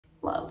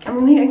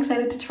I'm really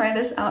excited to try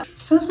this out.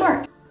 So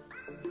smart.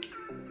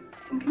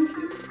 I'm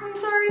confused. I'm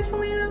sorry,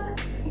 Selena.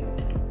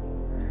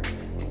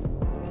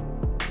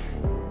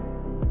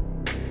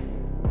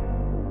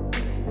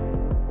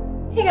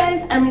 Hey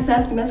guys, I'm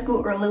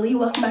eftimescu or Lily.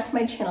 Welcome back to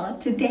my channel.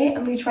 Today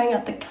I'm going to be trying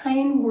out the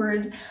Kind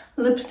Word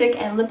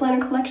lipstick and lip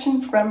liner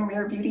collection from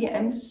Rarebeauty.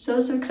 I'm so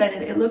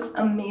excited. It looks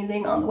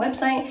amazing on the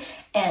website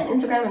and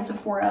Instagram and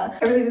Sephora.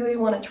 I really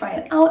want to try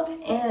it out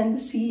and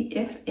see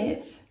if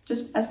it's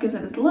just as good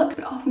as it looks.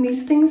 Often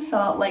these things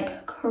sell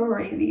like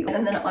crazy.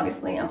 And then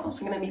obviously I'm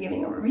also going to be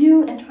giving a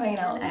review and trying it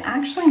out. I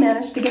actually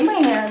managed to get my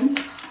hands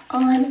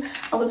on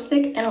a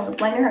lipstick and a lip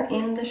liner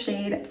in the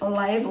shade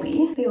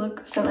Lively. They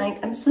look so nice.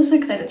 I'm so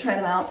excited to try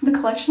them out. The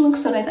collection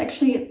looks so nice. I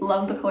actually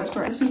love the color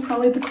story. This is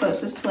probably the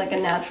closest to like a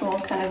natural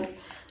kind of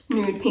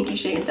nude pinky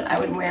shade that I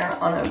would wear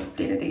on a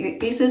day-to-day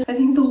basis. I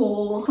think the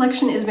whole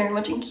collection is very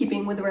much in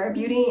keeping with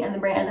Rarebeauty and the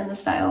brand and the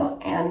style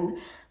and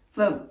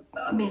the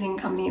amazing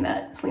company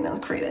that Selena has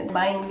created.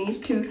 Buying these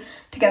two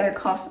together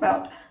costs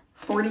about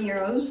 40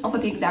 euros. I'll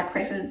put the exact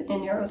prices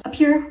in euros up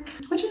here,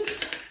 which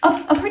is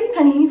a pretty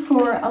penny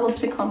for a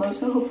lipstick combo,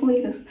 so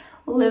hopefully this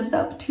lives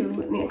up to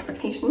the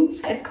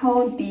expectations. It's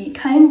called the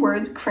Kind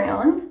Words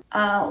Crayon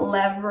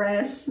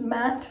Lèvres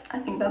Matte, I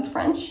think that's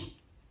French,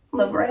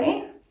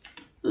 Lèvres,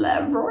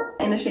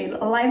 in the shade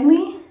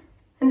Lively,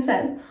 and it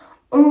says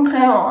un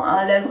crayon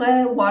à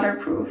lèvres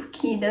waterproof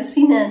qui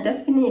dessine,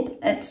 définit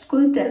et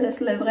sculpte les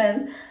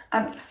lèvres.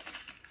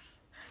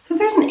 So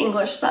there's an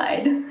English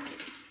side,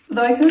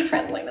 though I could have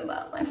translated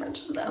that. My French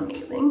is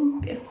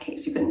amazing, in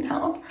case you couldn't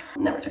tell.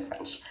 Never took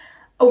French.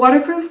 A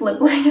waterproof lip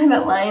liner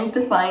that lines,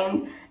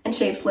 defines, and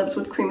shapes lips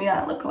with creamy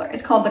matte lip color.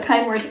 It's called the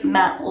Kind Word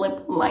Matte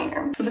Lip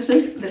Liner. So this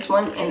is this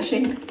one in the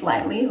shade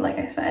Lively, like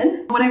I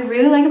said. What I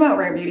really like about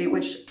Rarebeauty,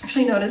 which I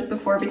actually noticed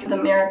before because the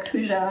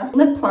Maracuja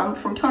Lip Plum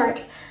from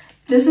Tarte,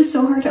 this is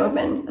so hard to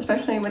open,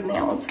 especially with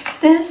nails.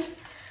 This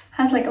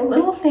has like a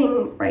little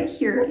thing right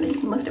here that you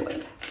can lift it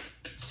with.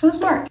 So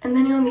smart. And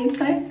then on the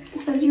inside, it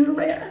says you're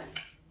rare.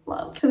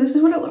 Love. So this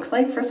is what it looks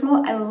like. First of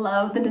all, I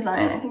love the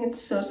design. I think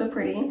it's so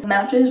pretty. It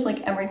matches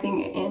like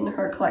everything in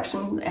her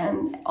collection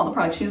and all the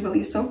products she's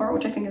released so far,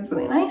 which I think is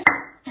really nice.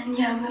 And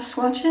yeah, I'm gonna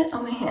swatch it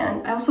on my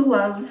hand. I also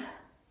love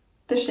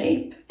the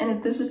shape,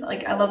 and this is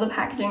like, I love the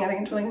packaging. I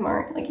think it's really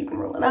smart. Like you can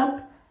roll it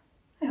up,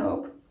 I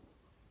hope.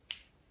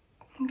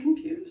 I'm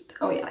confused.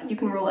 Oh yeah, you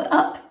can roll it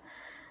up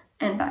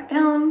and back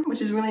down,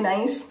 which is really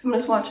nice. I'm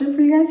gonna swatch it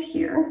for you guys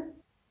here.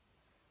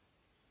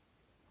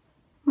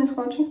 My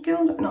swatching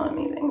skills are not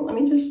amazing. Let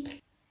me just,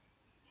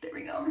 there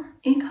we go.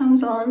 It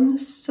comes on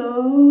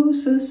so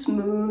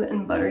smooth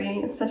and buttery.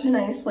 It's such a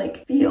nice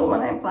like feel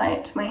when I apply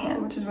it to my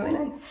hand, which is really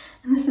nice.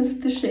 And this is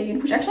the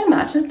shade, which actually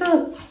matches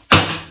the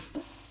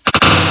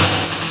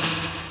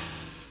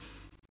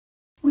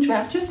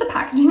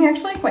packaging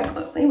actually quite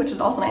closely, which is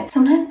also nice.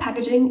 Sometimes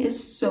packaging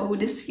is so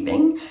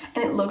deceiving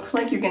and it looks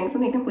like you're getting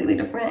something completely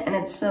different, and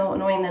it's so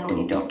annoying then when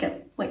you don't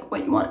get like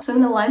what you want. So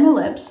I'm gonna line my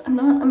lips. I'm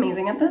not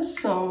amazing at this,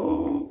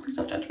 so please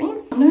don't judge me.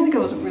 Sometimes it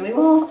goes really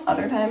well,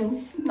 other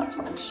times not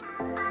so much.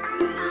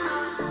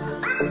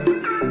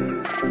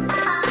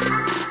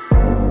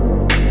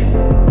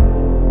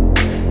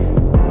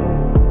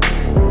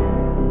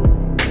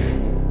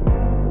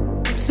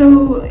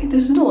 So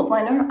this is the lip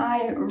liner.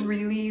 I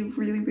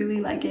really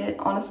like it.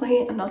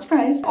 Honestly, I'm not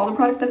surprised. All the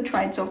products I've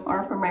tried so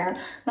far from Rare,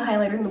 the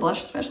highlighter and the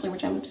blush especially,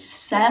 which I'm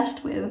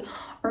obsessed with,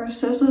 are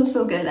so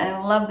good. And I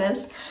love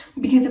this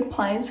because it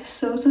applies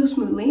so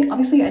smoothly.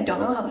 Obviously, I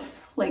don't know how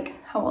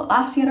how it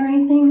lasts yet or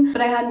anything, but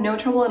I had no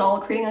trouble at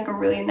all creating like a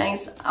really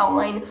nice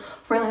outline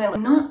for my lip.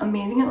 I'm not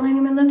amazing at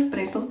lining my lips, but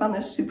I still found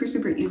this super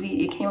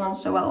easy. It came on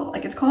so well.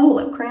 Like, it's called a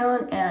lip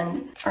crayon,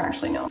 and, or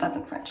actually no, that's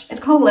in French.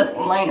 It's called a lip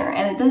liner,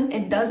 and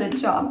it does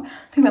its job.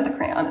 The thing about the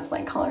crayon, it's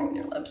like coloring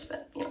your lips,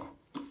 but you know.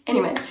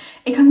 Anyway,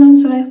 it comes on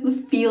so nice. The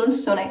feel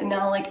is so nice, and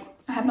now like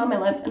I have it on my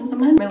lip, and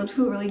sometimes my lips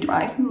feel really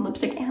dry from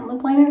lipstick and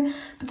lip liner,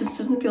 but this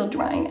doesn't feel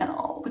drying at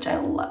all, which I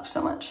love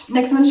so much.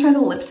 Next, I'm gonna try the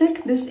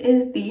lipstick. This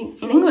is the,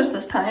 in English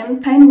this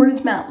time, Kind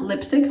Words Matte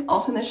Lipstick,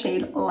 also in the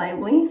shade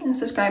Lively. And it's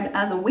described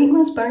as a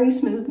weightless, buttery,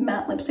 smooth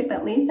matte lipstick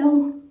that lays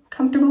down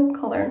comfortable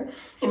color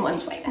in one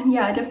swipe. And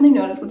yeah, I definitely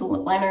noticed with the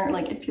lip liner,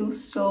 like it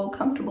feels so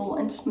comfortable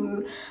and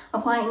smooth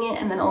applying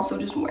it and then also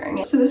just wearing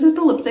it. So this is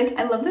the lipstick.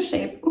 I love the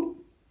shape. Ooh.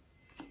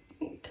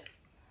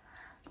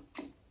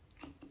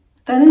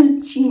 That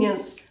is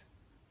genius.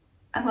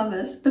 I love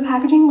this. The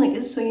packaging like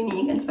is so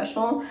unique and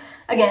special.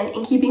 Again,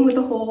 in keeping with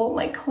the whole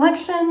like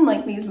collection,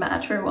 like these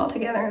match very well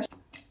together.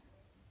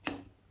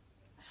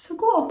 So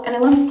cool. And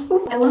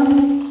I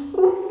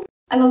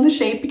love the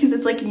shape because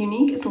it's like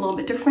unique. It's a little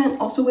bit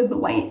different. Also with the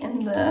white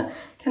and the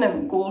kind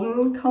of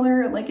golden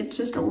color, like it's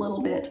just a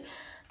little bit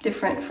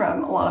different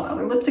from a lot of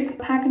other lipstick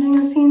packaging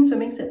I've seen, so it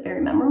makes it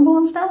very memorable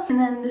and stuff. And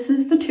then this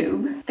is the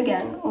tube.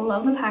 Again,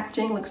 love the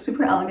packaging. Looks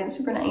super elegant,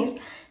 super nice.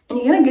 And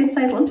you get a good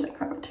size lipstick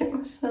from it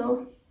too.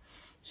 So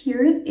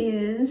here it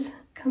is,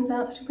 comes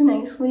out super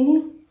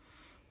nicely.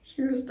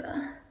 Here's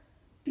the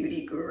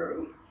Beauty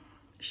Guru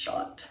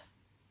shot.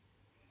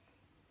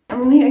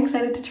 I'm really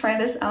excited to try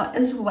this out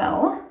as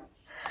well.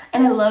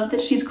 And I love that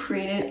she's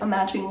created a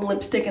matching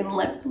lipstick and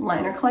lip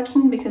liner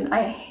collection because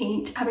I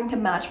hate having to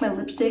match my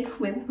lipstick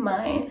with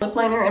my lip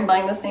liner and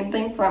buying the same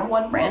thing from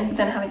one brand but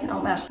then having it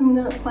all matched. I'm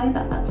gonna apply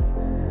that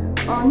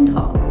on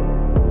top.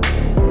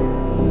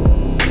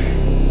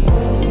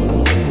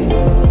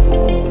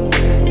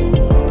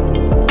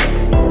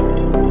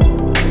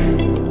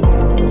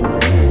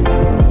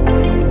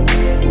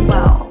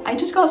 Wow, I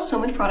just got so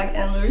much product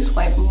and I literally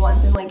swiped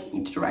once in like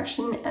each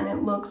direction and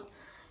it looks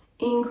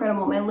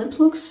incredible. My lips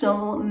look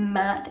so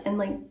matte and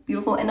like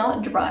beautiful and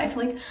not dry. I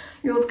feel like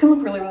your lips can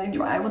look really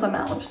dry with a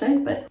matte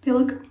lipstick, but they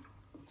look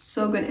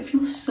so good. It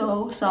feels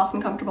so soft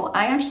and comfortable.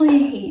 I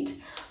actually hate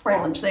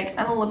wearing lipstick.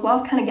 I'm a lip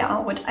gloss kind of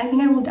gal, which I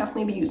think I will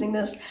definitely be using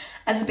this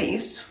as a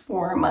base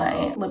for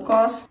my lip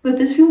gloss. But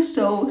this feels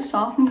so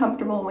soft and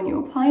comfortable when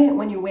you apply it,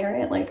 when you wear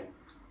it. Like,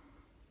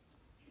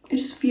 it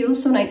just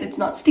feels so nice. It's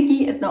not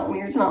sticky, it's not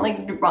weird, it's not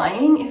like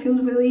drying. It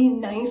feels really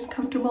nice,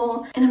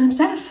 comfortable, and I'm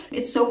obsessed.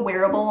 It's so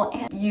wearable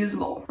and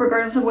usable,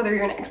 regardless of whether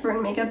you're an expert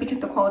in makeup because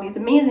the quality is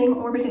amazing,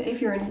 or because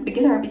if you're a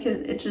beginner because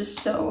it's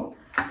just so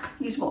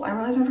usable. I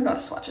realized I forgot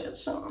to swatch it,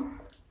 so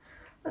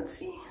let's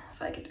see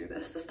if I could do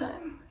this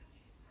time.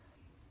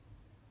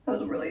 That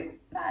was a really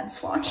bad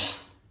swatch.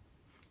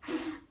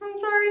 I'm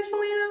sorry,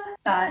 Selena.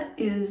 That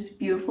is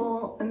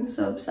beautiful. I'm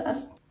so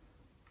obsessed.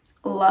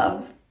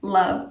 Love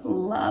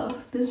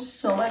this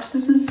so much.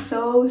 This is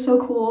so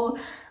cool.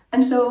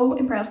 I'm so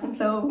impressed. I'm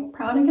so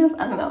proud, I guess.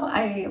 I don't know.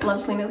 I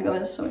love Selena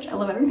Gomez so much. I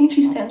love everything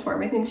she stands for,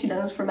 everything she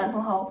does for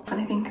mental health.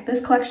 And I think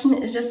this collection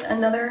is just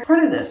another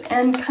part of this.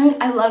 And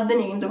I love the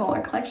names of all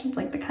our collections,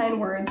 like the kind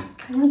words.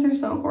 Kind words are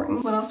so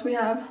important. What else do we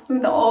have? We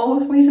have the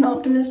Always an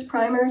Optimist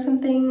primer or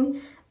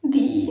something.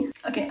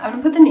 Okay, I'm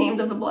gonna put the names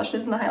of the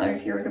blushes and the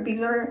highlighters here.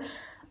 These are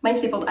my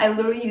staples. I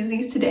literally use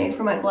these today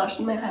for my blush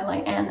and my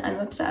highlight and I'm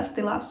obsessed.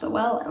 They last so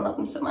well. I love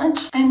them so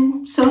much.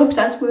 I'm so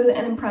obsessed with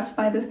and impressed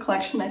by this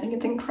collection. I think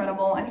it's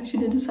incredible. I think she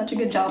did such a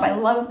good job. I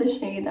love the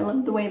shade. I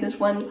love the way this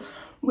one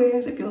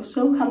wears. It feels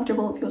so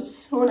comfortable. It feels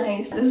so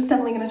nice. This is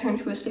definitely going to turn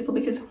into a staple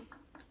because it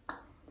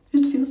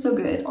just feels so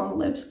good on the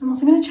lips. I'm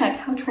also going to check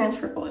how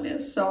transferable it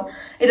is. So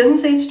it doesn't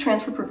say it's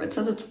transfer proof. It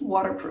says it's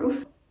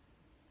waterproof.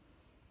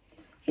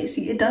 Okay,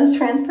 see, it does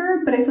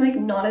transfer, but I feel like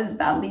not as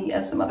badly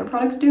as some other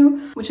products do,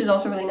 which is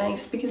also really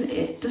nice because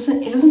it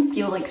doesn't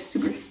feel like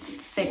super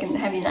thick and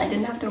heavy, and I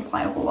didn't have to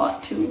apply a whole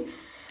lot to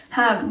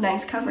have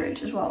nice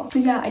coverage as well. So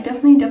yeah, I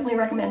definitely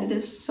recommend it. It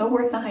is so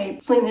worth the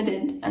hype. Selena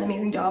did an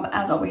amazing job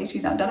as always.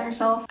 She's outdone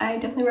herself. I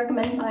definitely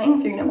recommend buying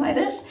if you're gonna buy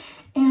this.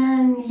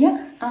 And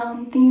yeah,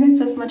 thank you guys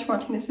so much for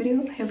watching this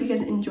video. I hope you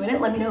guys enjoyed it.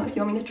 Let me know if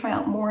you want me to try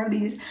out more of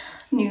these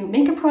new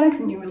makeup products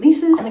and new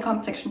releases in the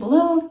comment section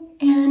below.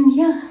 And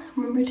yeah,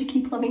 remember to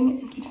keep loving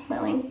and keep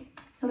smiling.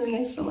 I love you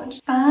guys so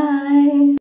much. Bye!